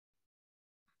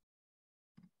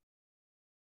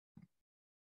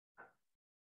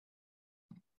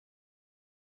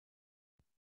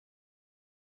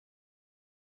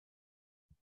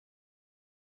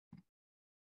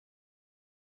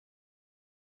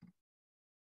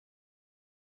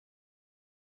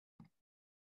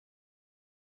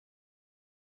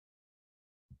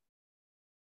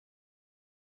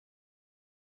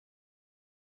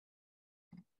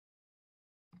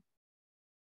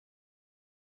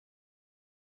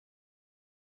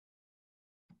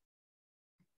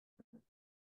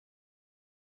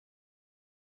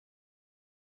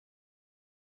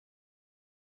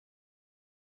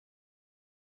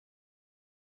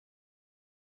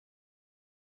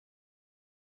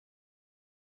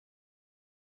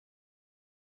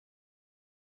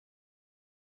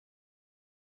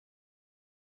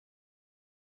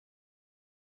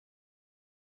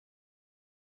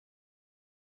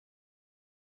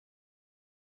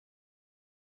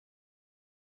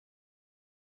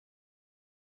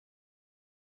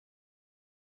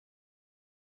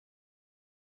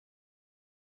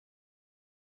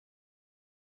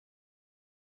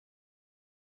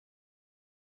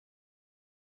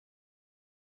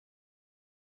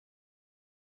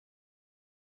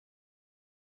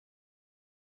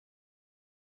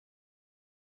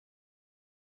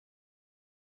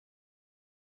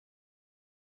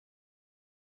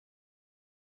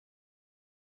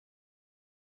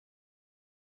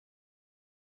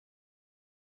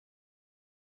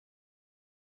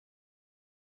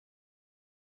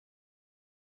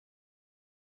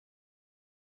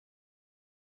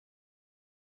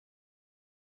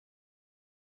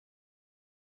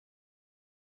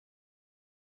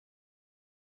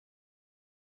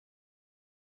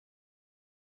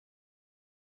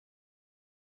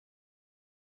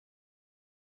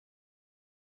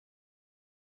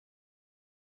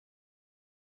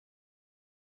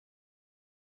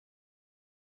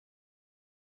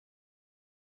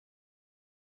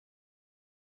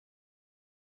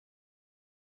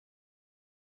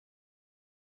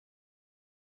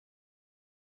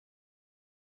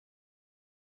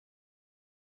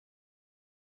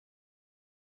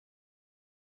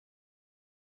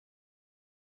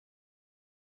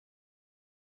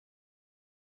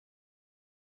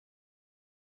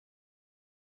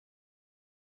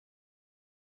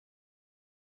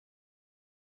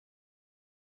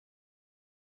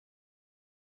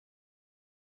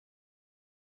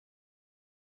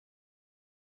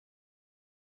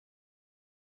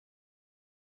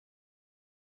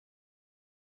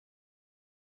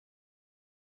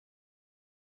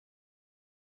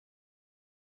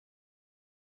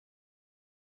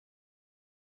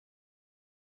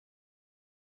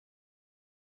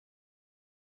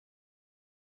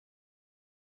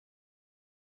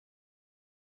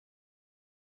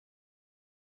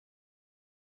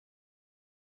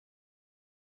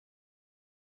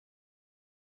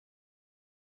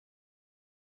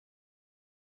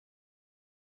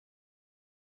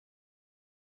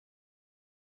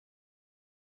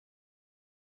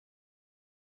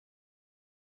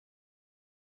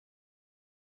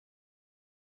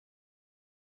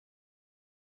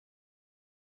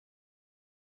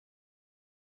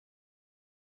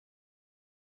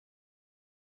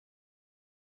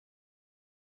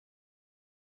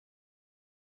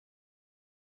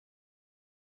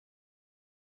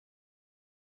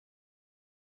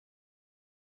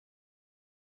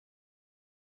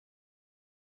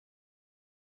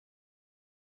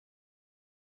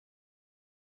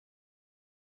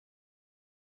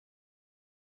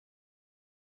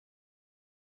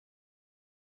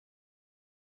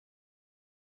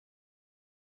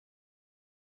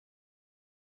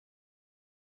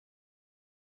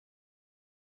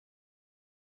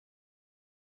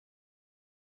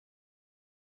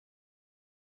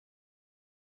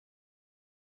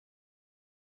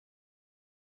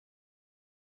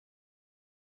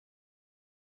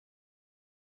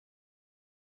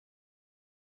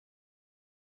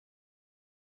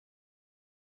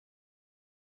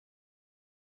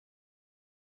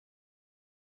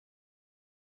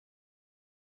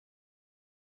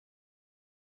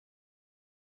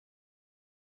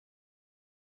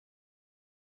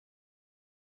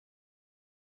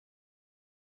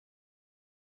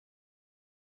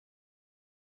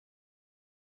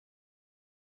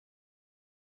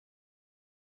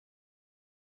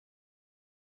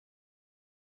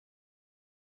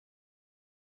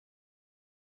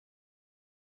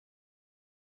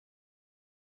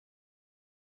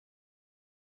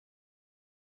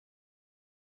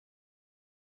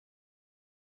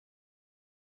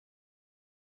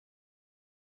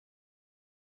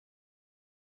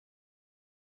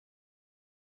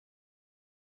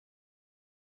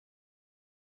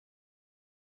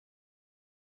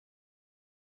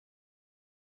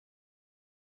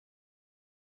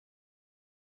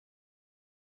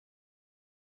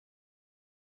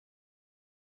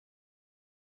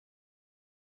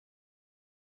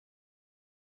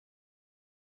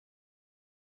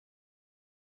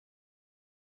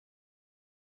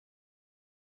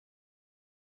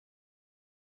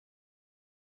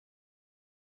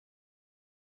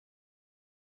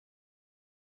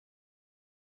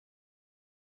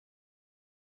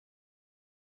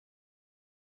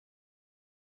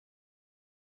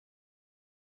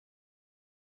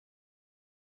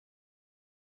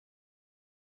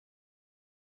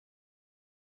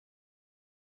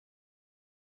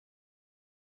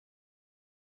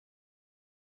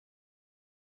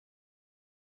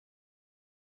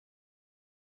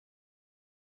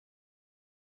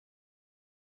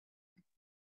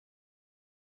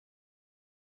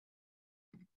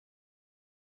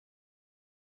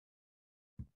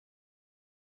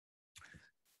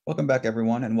Welcome back,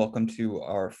 everyone, and welcome to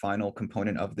our final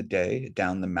component of the day,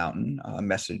 Down the Mountain, a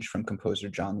message from composer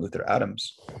John Luther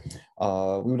Adams.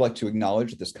 We would like to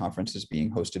acknowledge that this conference is being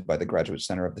hosted by the Graduate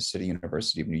Center of the City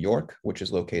University of New York, which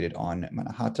is located on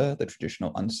Mannahatta, the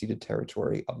traditional unceded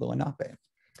territory of the Lenape.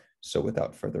 So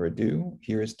without further ado,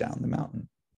 here is Down the Mountain.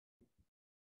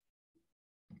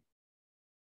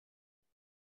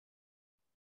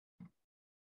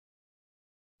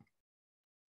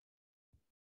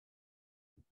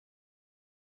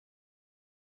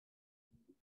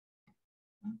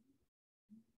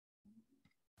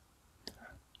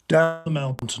 Down the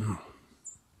mountain.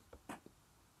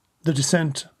 The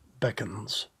descent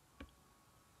beckons.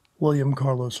 William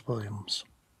Carlos Williams.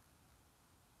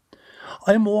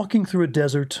 I am walking through a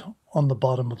desert on the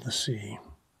bottom of the sea.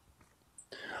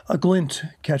 A glint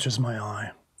catches my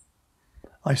eye.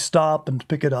 I stop and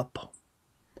pick it up.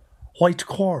 White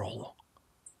coral,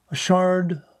 a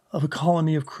shard of a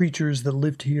colony of creatures that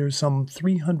lived here some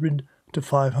 300 to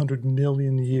 500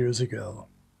 million years ago.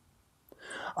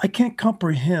 I can't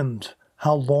comprehend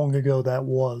how long ago that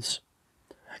was.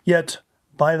 Yet,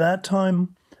 by that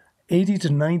time, 80 to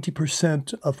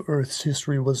 90% of Earth's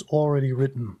history was already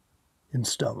written in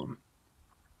stone.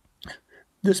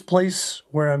 This place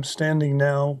where I'm standing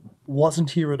now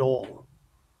wasn't here at all.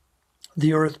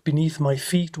 The Earth beneath my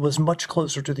feet was much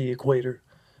closer to the equator,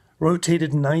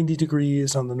 rotated 90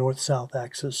 degrees on the north-south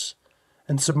axis,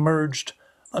 and submerged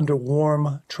under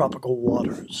warm tropical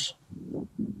waters.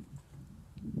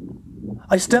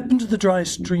 I step into the dry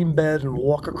stream bed and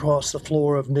walk across the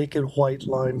floor of naked white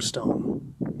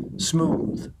limestone,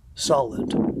 smooth,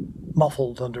 solid,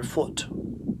 muffled underfoot.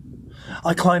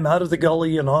 I climb out of the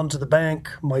gully and onto the bank,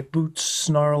 my boots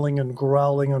snarling and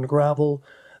growling on gravel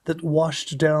that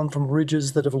washed down from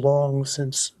ridges that have long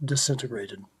since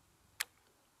disintegrated.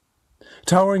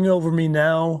 Towering over me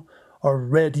now are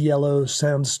red-yellow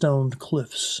sandstone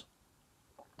cliffs.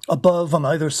 Above, on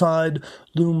either side,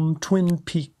 loom twin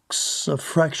peaks of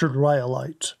fractured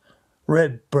rhyolite,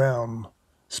 red-brown,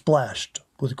 splashed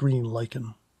with green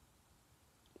lichen.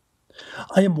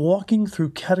 I am walking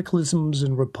through cataclysms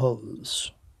in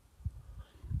repose.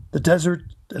 The desert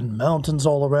and mountains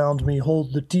all around me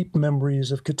hold the deep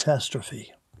memories of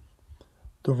catastrophe.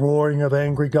 The roaring of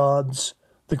angry gods,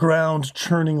 the ground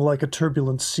churning like a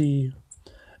turbulent sea,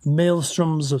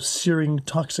 maelstroms of searing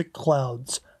toxic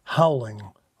clouds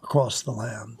howling across the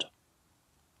land.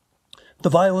 The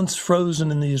violence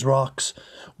frozen in these rocks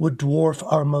would dwarf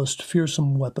our most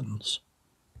fearsome weapons.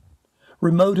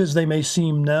 Remote as they may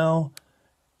seem now,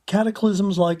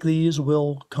 cataclysms like these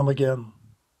will come again,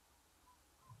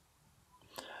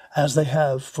 as they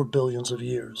have for billions of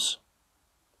years.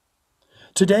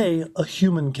 Today, a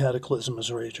human cataclysm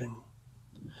is raging.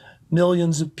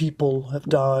 Millions of people have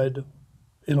died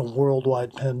in a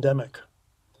worldwide pandemic.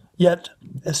 Yet,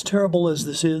 as terrible as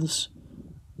this is,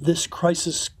 this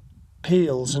crisis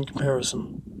pales in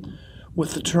comparison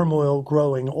with the turmoil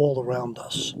growing all around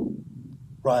us.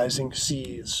 Rising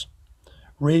seas,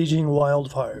 raging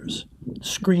wildfires,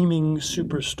 screaming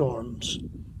superstorms,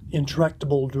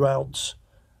 intractable droughts,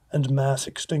 and mass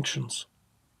extinctions.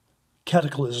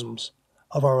 Cataclysms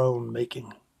of our own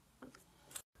making.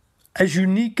 As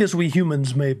unique as we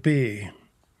humans may be,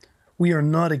 we are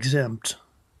not exempt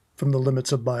from the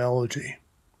limits of biology.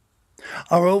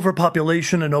 Our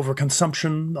overpopulation and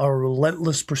overconsumption, our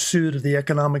relentless pursuit of the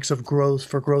economics of growth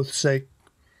for growth's sake,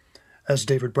 as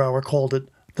David Brower called it,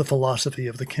 the philosophy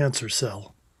of the cancer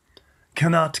cell,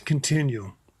 cannot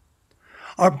continue.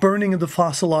 Our burning of the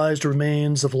fossilized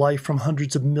remains of life from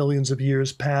hundreds of millions of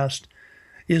years past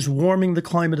is warming the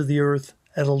climate of the Earth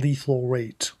at a lethal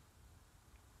rate.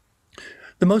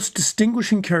 The most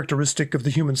distinguishing characteristic of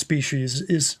the human species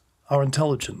is our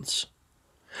intelligence.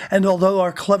 And although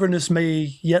our cleverness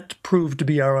may yet prove to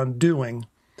be our undoing,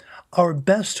 our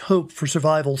best hope for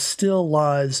survival still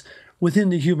lies within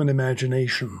the human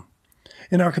imagination,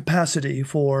 in our capacity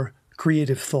for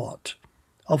creative thought,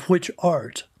 of which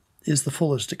art is the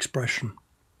fullest expression.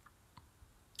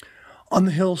 On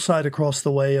the hillside across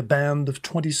the way, a band of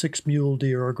 26 mule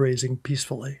deer are grazing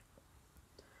peacefully.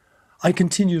 I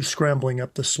continue scrambling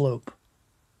up the slope.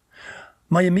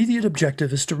 My immediate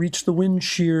objective is to reach the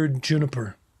wind-sheared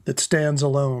juniper that stands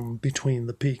alone between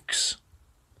the peaks.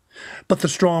 But the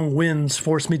strong winds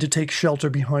force me to take shelter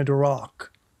behind a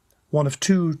rock, one of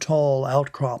two tall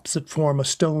outcrops that form a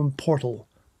stone portal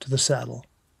to the saddle.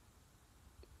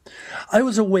 I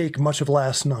was awake much of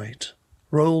last night,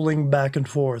 rolling back and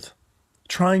forth,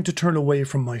 trying to turn away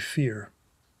from my fear.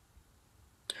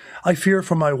 I fear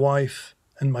for my wife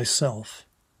and myself.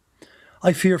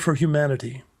 I fear for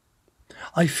humanity.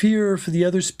 I fear for the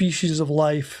other species of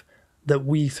life that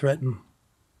we threaten.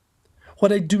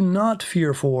 What I do not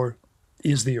fear for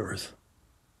is the earth.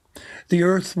 The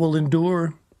earth will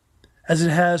endure, as it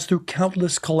has through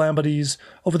countless calamities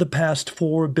over the past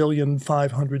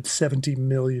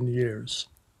 4,570,000,000 years.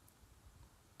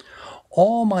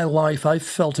 All my life I've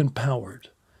felt empowered,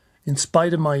 in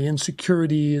spite of my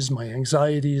insecurities, my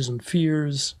anxieties and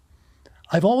fears.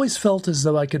 I've always felt as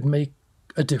though I could make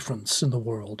a difference in the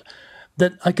world,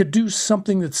 that I could do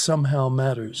something that somehow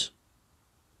matters.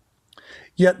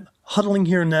 Yet, huddling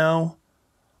here now,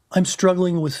 I'm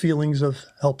struggling with feelings of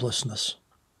helplessness.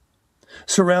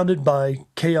 Surrounded by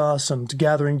chaos and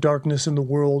gathering darkness in the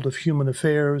world of human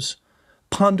affairs,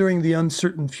 pondering the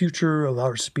uncertain future of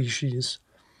our species,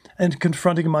 and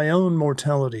confronting my own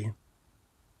mortality,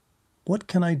 what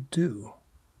can I do?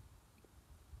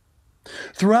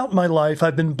 Throughout my life,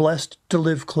 I've been blessed to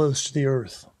live close to the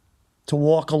earth, to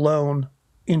walk alone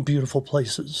in beautiful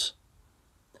places.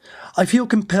 I feel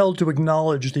compelled to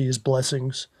acknowledge these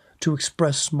blessings, to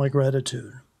express my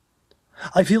gratitude.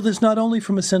 I feel this not only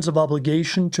from a sense of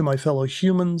obligation to my fellow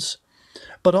humans,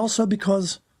 but also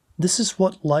because this is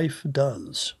what life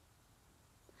does.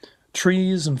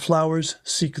 Trees and flowers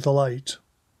seek the light.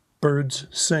 Birds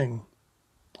sing.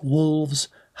 Wolves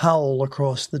howl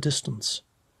across the distance.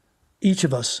 Each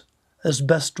of us, as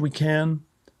best we can,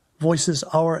 voices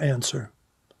our answer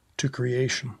to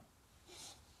creation.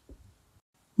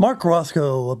 Mark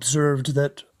Rothko observed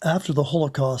that after the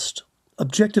Holocaust,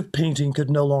 objective painting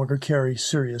could no longer carry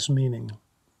serious meaning.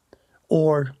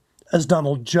 Or, as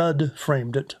Donald Judd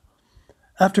framed it,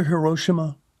 after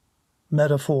Hiroshima,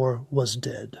 metaphor was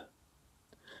dead.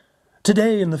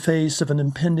 Today, in the face of an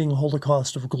impending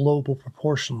Holocaust of global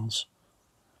proportions,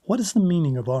 what is the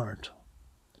meaning of art?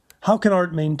 How can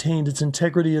art maintain its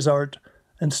integrity as art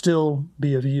and still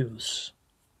be of use?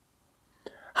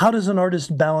 How does an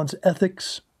artist balance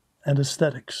ethics and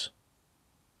aesthetics?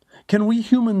 Can we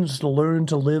humans learn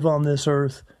to live on this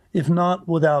earth, if not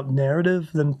without narrative,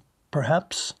 then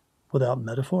perhaps without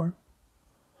metaphor?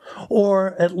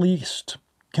 Or at least,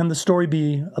 can the story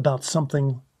be about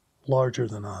something larger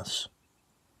than us?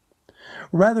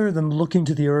 Rather than looking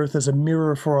to the earth as a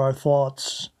mirror for our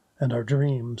thoughts and our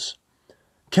dreams,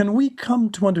 can we come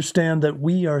to understand that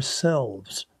we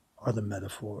ourselves are the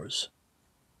metaphors?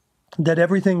 That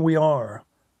everything we are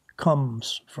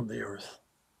comes from the earth.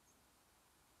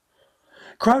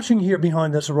 Crouching here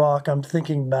behind this rock, I'm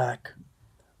thinking back,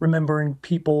 remembering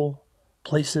people,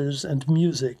 places, and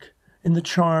music in the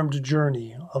charmed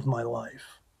journey of my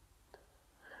life.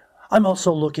 I'm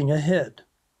also looking ahead,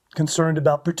 concerned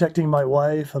about protecting my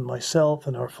wife and myself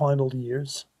in our final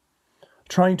years,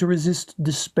 trying to resist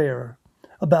despair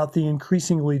about the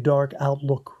increasingly dark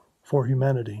outlook for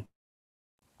humanity.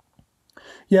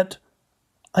 Yet,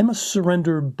 I must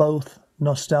surrender both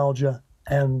nostalgia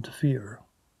and fear.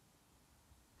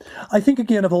 I think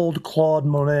again of old Claude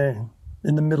Monet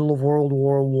in the middle of World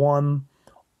War I,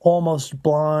 almost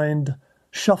blind,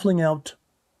 shuffling out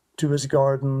to his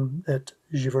garden at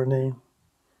Giverny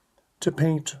to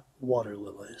paint water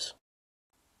lilies.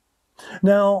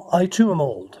 Now, I too am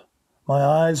old. My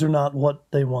eyes are not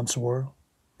what they once were.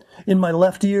 In my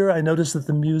left ear, I notice that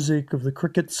the music of the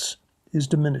crickets is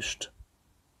diminished.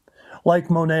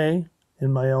 Like Monet,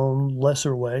 in my own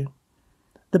lesser way,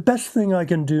 the best thing I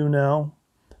can do now,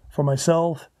 for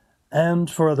myself and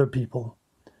for other people,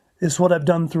 is what I've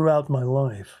done throughout my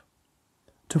life,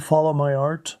 to follow my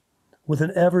art with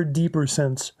an ever deeper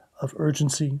sense of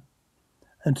urgency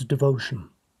and devotion.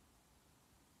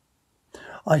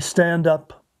 I stand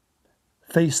up,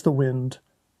 face the wind,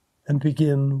 and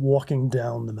begin walking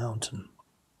down the mountain.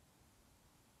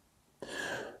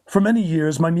 For many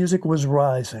years, my music was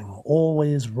rising,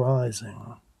 always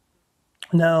rising.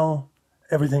 Now,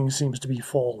 everything seems to be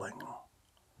falling.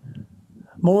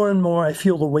 More and more, I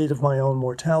feel the weight of my own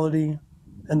mortality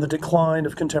and the decline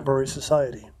of contemporary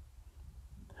society.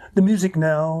 The music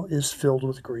now is filled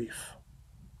with grief.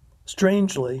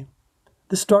 Strangely,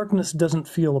 this darkness doesn't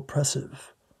feel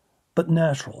oppressive, but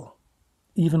natural,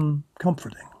 even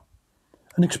comforting.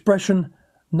 An expression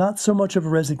not so much of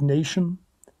resignation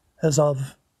as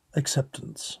of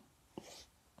acceptance.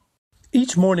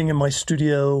 Each morning in my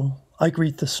studio, I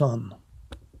greet the sun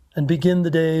and begin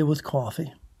the day with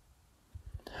coffee.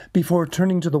 Before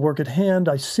turning to the work at hand,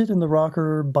 I sit in the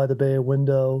rocker by the bay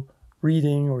window,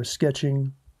 reading or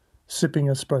sketching, sipping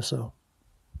espresso.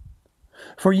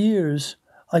 For years,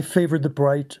 I favored the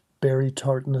bright berry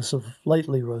tartness of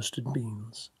lightly roasted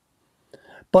beans.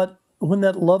 But when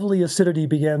that lovely acidity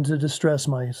began to distress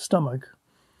my stomach,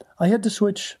 I had to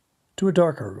switch to a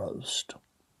darker roast.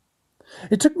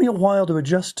 It took me a while to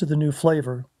adjust to the new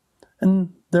flavor,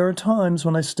 and there are times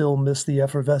when I still miss the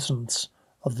effervescence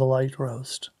of the light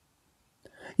roast.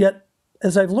 Yet,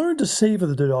 as I've learned to savor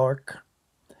the dark,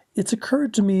 it's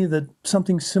occurred to me that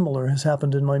something similar has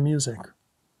happened in my music.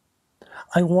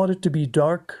 I want it to be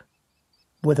dark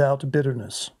without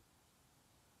bitterness.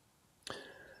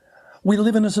 We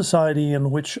live in a society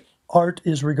in which art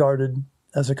is regarded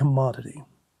as a commodity.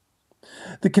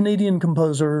 The Canadian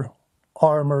composer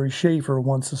R. Murray Schafer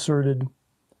once asserted,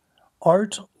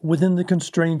 "Art within the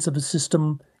constraints of a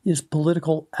system is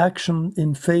political action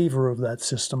in favor of that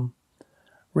system,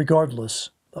 regardless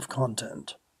of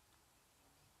content."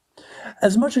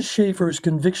 As much as Schafer's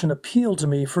conviction appealed to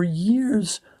me, for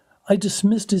years I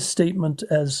dismissed his statement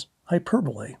as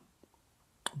hyperbole.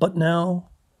 But now,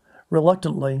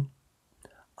 reluctantly,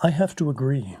 I have to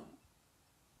agree.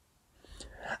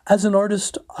 As an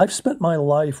artist, I've spent my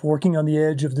life working on the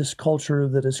edge of this culture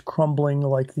that is crumbling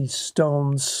like these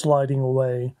stones sliding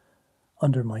away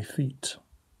under my feet.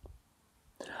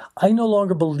 I no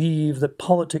longer believe that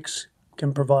politics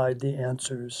can provide the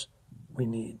answers we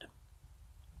need.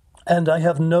 And I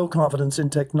have no confidence in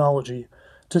technology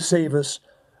to save us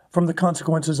from the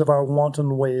consequences of our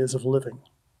wanton ways of living.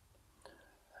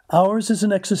 Ours is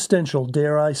an existential,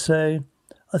 dare I say,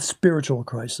 a spiritual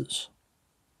crisis.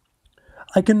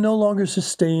 I can no longer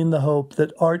sustain the hope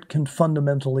that art can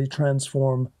fundamentally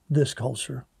transform this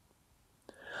culture.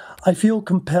 I feel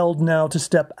compelled now to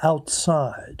step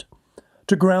outside,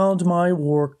 to ground my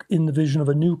work in the vision of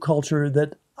a new culture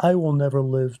that I will never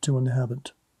live to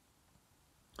inhabit.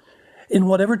 In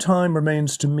whatever time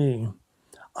remains to me,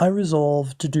 I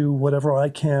resolve to do whatever I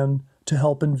can to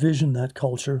help envision that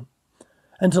culture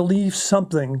and to leave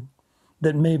something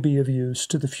that may be of use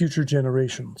to the future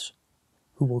generations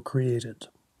who will create it.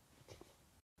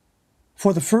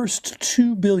 For the first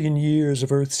 2 billion years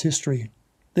of Earth's history,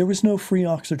 there was no free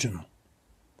oxygen.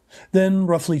 Then,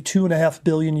 roughly 2.5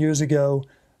 billion years ago,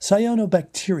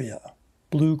 cyanobacteria,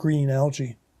 blue-green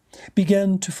algae,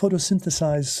 began to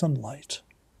photosynthesize sunlight.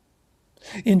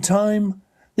 In time,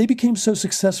 they became so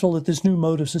successful at this new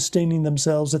mode of sustaining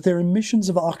themselves that their emissions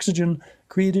of oxygen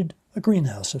created a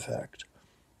greenhouse effect,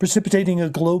 precipitating a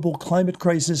global climate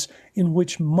crisis in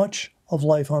which much of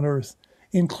life on Earth,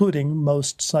 including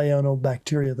most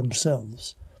cyanobacteria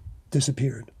themselves,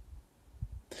 disappeared.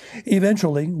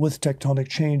 Eventually, with tectonic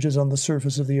changes on the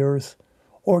surface of the Earth,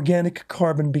 organic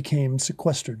carbon became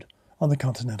sequestered on the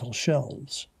continental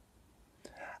shelves.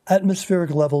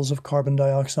 Atmospheric levels of carbon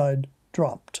dioxide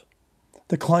dropped.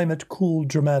 The climate cooled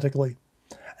dramatically,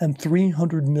 and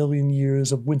 300 million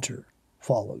years of winter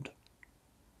followed.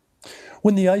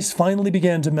 When the ice finally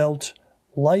began to melt,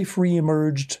 life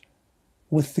reemerged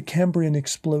with the Cambrian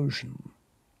explosion.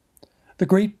 The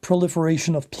great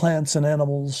proliferation of plants and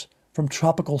animals, from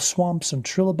tropical swamps and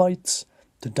trilobites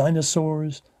to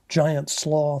dinosaurs, giant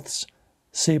sloths,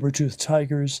 saber-toothed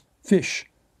tigers, fish,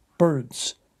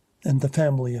 birds, and the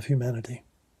family of humanity.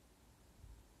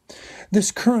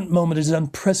 This current moment is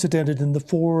unprecedented in the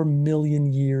 4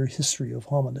 million-year history of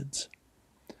hominids.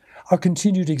 Our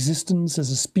continued existence as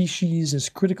a species is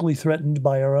critically threatened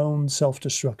by our own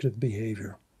self-destructive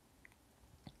behavior.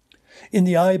 In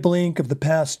the eye blink of the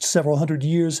past several hundred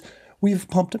years, we have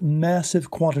pumped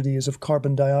massive quantities of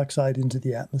carbon dioxide into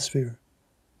the atmosphere.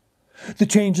 The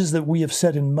changes that we have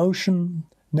set in motion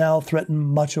now threaten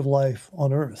much of life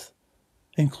on Earth,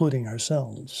 including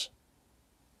ourselves.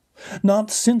 Not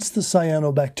since the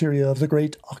cyanobacteria of the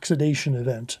Great Oxidation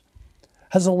Event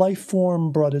has a life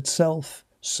form brought itself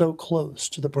so close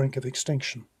to the brink of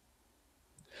extinction.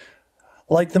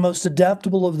 Like the most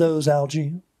adaptable of those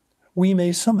algae, we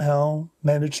may somehow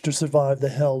manage to survive the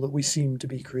hell that we seem to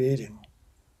be creating.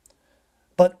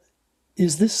 But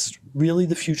is this really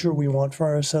the future we want for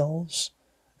ourselves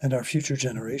and our future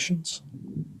generations?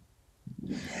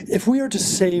 If we are to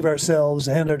save ourselves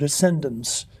and our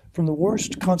descendants from the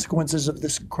worst consequences of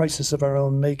this crisis of our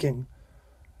own making,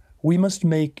 we must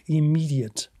make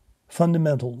immediate,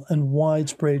 fundamental, and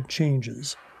widespread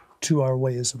changes to our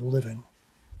ways of living.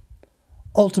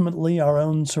 Ultimately, our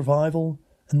own survival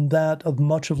and that of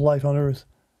much of life on Earth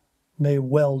may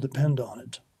well depend on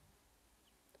it.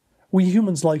 We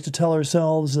humans like to tell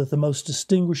ourselves that the most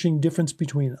distinguishing difference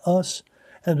between us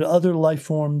and other life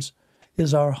forms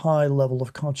is our high level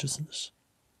of consciousness.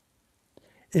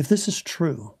 If this is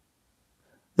true,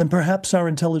 then perhaps our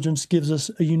intelligence gives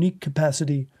us a unique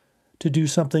capacity to do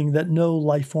something that no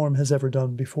life form has ever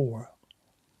done before.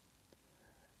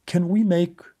 Can we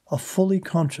make a fully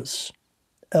conscious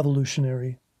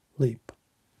evolutionary leap?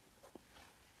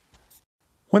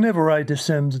 Whenever I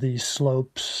descend these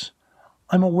slopes,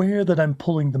 I'm aware that I'm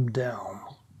pulling them down.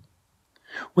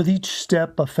 With each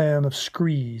step, a fan of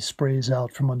scree sprays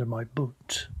out from under my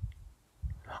boot.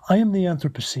 I am the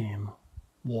Anthropocene,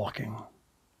 walking.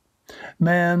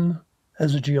 Man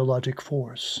as a geologic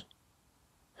force.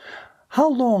 How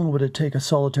long would it take a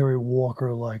solitary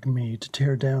walker like me to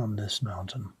tear down this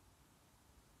mountain?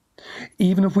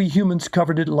 Even if we humans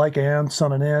covered it like ants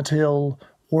on an anthill,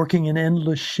 working in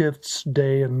endless shifts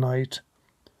day and night,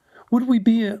 would we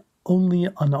be only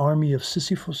an army of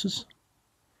Sisyphuses?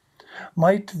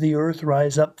 Might the earth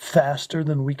rise up faster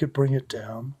than we could bring it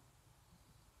down?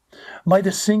 Might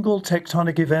a single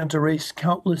tectonic event erase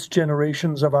countless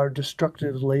generations of our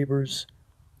destructive labors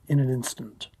in an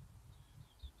instant?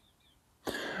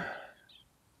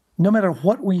 No matter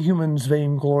what we humans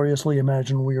vaingloriously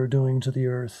imagine we are doing to the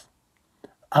earth,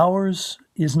 ours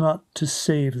is not to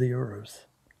save the earth.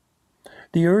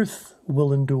 The earth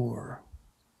will endure.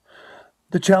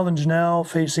 The challenge now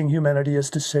facing humanity is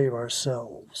to save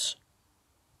ourselves.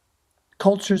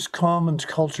 Cultures come and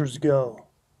cultures go.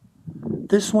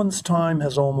 This one's time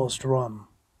has almost run.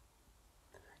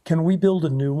 Can we build a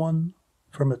new one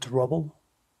from its rubble?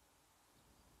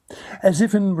 As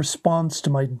if in response to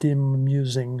my dim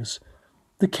musings,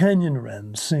 the canyon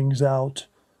wren sings out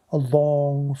a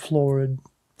long, florid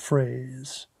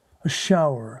phrase, a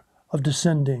shower of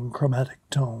descending chromatic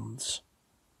tones.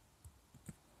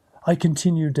 I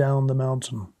continue down the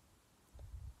mountain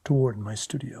toward my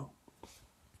studio.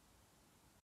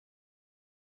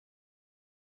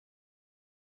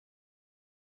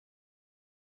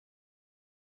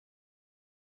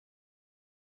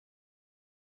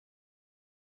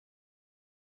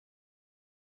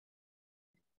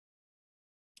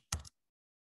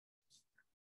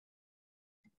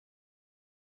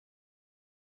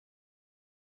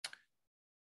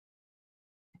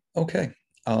 Okay.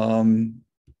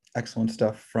 Excellent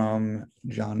stuff from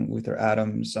John Luther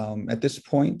Adams. At this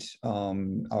point,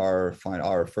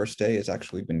 our first day has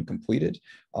actually been completed.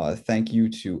 Thank you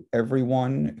to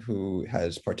everyone who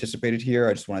has participated here.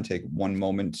 I just want to take one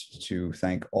moment to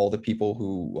thank all the people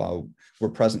who were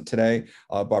present today.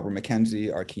 Barbara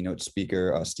McKenzie, our keynote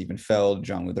speaker, Stephen Feld,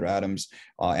 John Luther Adams,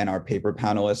 and our paper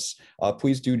panelists.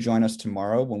 Please do join us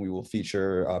tomorrow when we will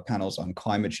feature panels on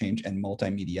climate change and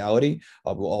multimediality.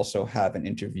 We'll also have an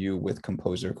interview with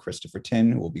composer Christopher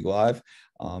Tin, who will be live.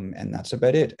 And that's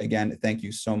about it. Again, thank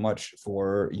you so much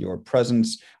for your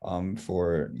presence,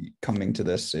 for coming to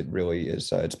this. It really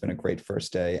is, it's been a great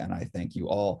first day, and I thank you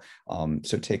all.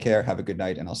 So take care, have a good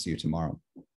night, and I'll see you tomorrow.